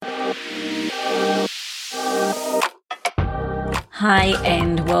Hi,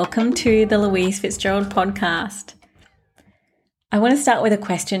 and welcome to the Louise Fitzgerald podcast. I want to start with a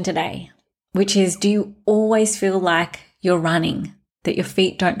question today, which is, do you always feel like you're running, that your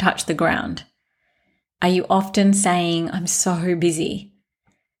feet don't touch the ground? Are you often saying, I'm so busy?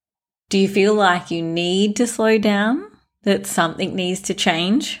 Do you feel like you need to slow down, that something needs to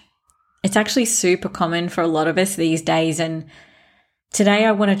change? It's actually super common for a lot of us these days, and today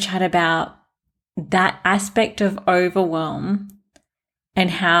I want to chat about that aspect of overwhelm and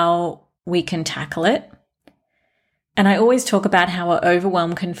how we can tackle it. And I always talk about how our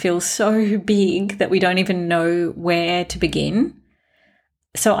overwhelm can feel so big that we don't even know where to begin.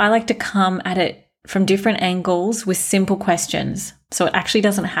 So I like to come at it from different angles with simple questions. So it actually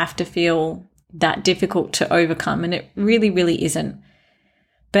doesn't have to feel that difficult to overcome, and it really, really isn't.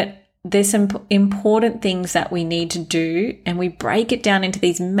 But there's some important things that we need to do, and we break it down into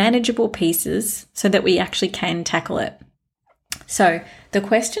these manageable pieces so that we actually can tackle it. So the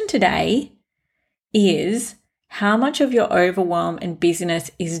question today is, how much of your overwhelm and busyness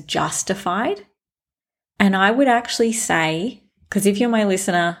is justified? And I would actually say, because if you're my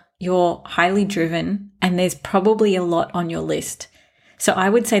listener, you're highly driven and there's probably a lot on your list. So I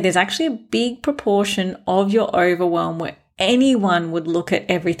would say there's actually a big proportion of your overwhelm where anyone would look at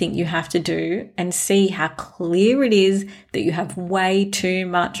everything you have to do and see how clear it is that you have way too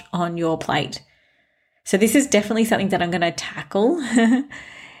much on your plate. So this is definitely something that I'm going to tackle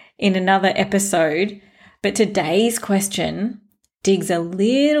in another episode. But today's question digs a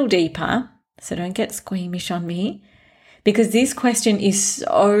little deeper, so don't get squeamish on me, because this question is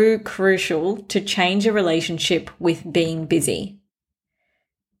so crucial to change a relationship with being busy.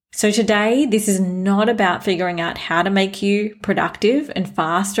 So today, this is not about figuring out how to make you productive and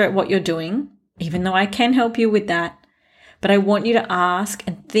faster at what you're doing, even though I can help you with that. But I want you to ask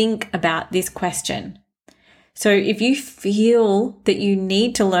and think about this question. So if you feel that you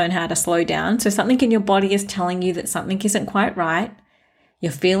need to learn how to slow down, so something in your body is telling you that something isn't quite right,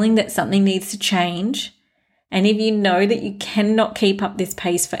 you're feeling that something needs to change, and if you know that you cannot keep up this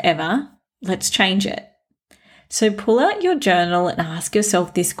pace forever, let's change it. So pull out your journal and ask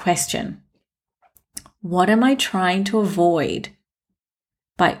yourself this question. What am I trying to avoid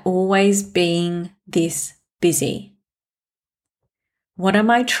by always being this busy? What am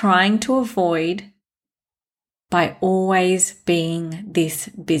I trying to avoid by always being this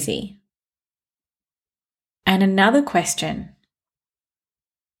busy? And another question.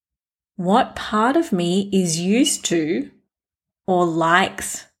 What part of me is used to or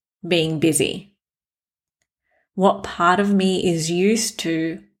likes being busy? What part of me is used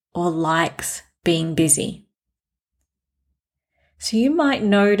to or likes being busy? So you might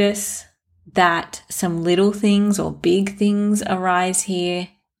notice that some little things or big things arise here.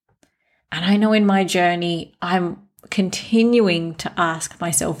 And I know in my journey, I'm continuing to ask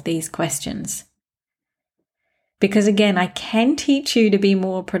myself these questions. Because again, I can teach you to be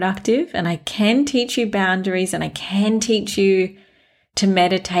more productive, and I can teach you boundaries, and I can teach you to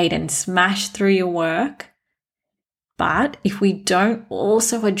meditate and smash through your work. But if we don't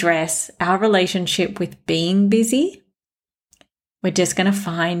also address our relationship with being busy, we're just going to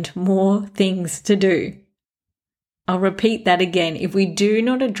find more things to do. I'll repeat that again. If we do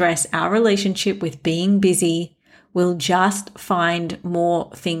not address our relationship with being busy, we'll just find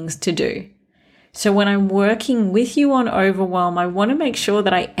more things to do. So when I'm working with you on overwhelm, I want to make sure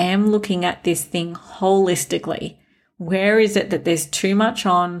that I am looking at this thing holistically. Where is it that there's too much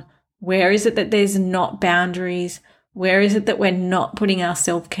on? Where is it that there's not boundaries? Where is it that we're not putting our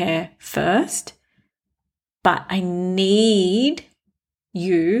self-care first? But I need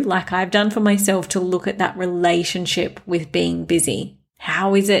you, like I've done for myself, to look at that relationship with being busy.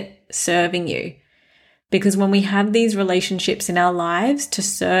 How is it serving you? Because when we have these relationships in our lives to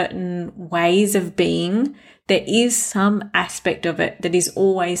certain ways of being, there is some aspect of it that is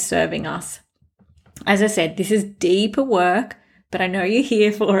always serving us. As I said, this is deeper work, but I know you're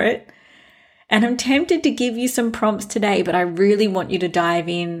here for it. And I'm tempted to give you some prompts today, but I really want you to dive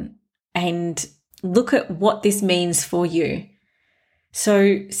in and look at what this means for you.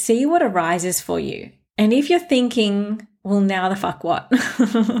 So see what arises for you. And if you're thinking, well, now the fuck what?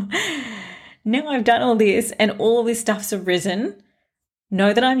 Now I've done all this and all this stuff's arisen,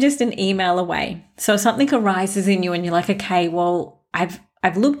 know that I'm just an email away. So if something arises in you and you're like, okay, well, I've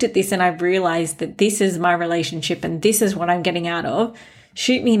looked at this and I've realized that this is my relationship and this is what I'm getting out of,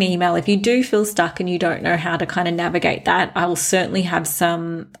 shoot me an email. If you do feel stuck and you don't know how to kind of navigate that, I will certainly have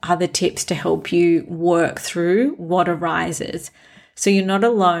some other tips to help you work through what arises. So you're not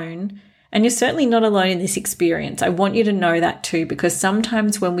alone, and you're certainly not alone in this experience. I want you to know that too, because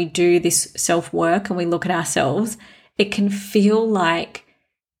sometimes when we do this self-work and we look at ourselves, it can feel like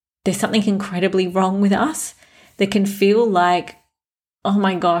there's something incredibly wrong with us. That can feel like, oh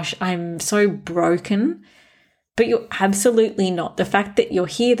my gosh, I'm so broken. But you're absolutely not. The fact that you're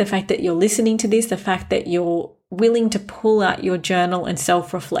here, the fact that you're listening to this, the fact that you're willing to pull out your journal and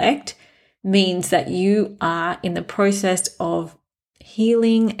self-reflect means that you are in the process of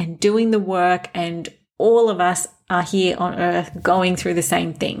healing and doing the work, and all of us are here on earth going through the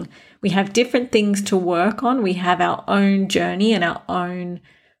same thing. We have different things to work on. We have our own journey and our own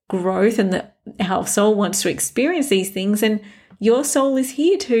growth, and our soul wants to experience these things, and your soul is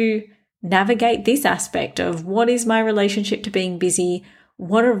here to navigate this aspect of what is my relationship to being busy,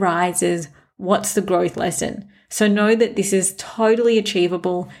 what arises, what's the growth lesson. So know that this is totally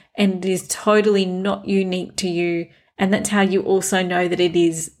achievable and it is totally not unique to you, and that's how you also know that it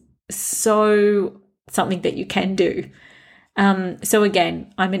is so something that you can do. So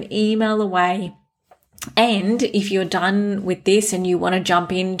again, I'm an email away. And if you're done with this and you want to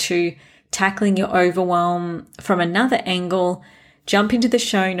jump into tackling your overwhelm from another angle, jump into the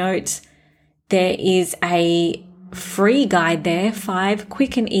show notes. There is a free guide there, 5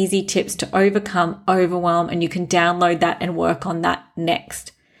 quick and easy tips to overcome overwhelm, and you can download that and work on that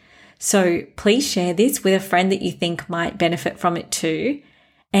next. So please share this with a friend that you think might benefit from it too.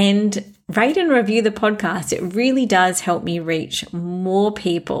 And rate and review the podcast. It really does help me reach more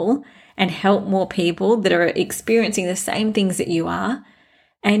people and help more people that are experiencing the same things that you are.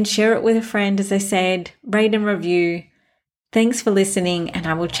 And share it with a friend, as I said, rate and review. Thanks for listening, and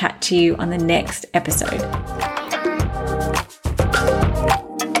I will chat to you on the next episode.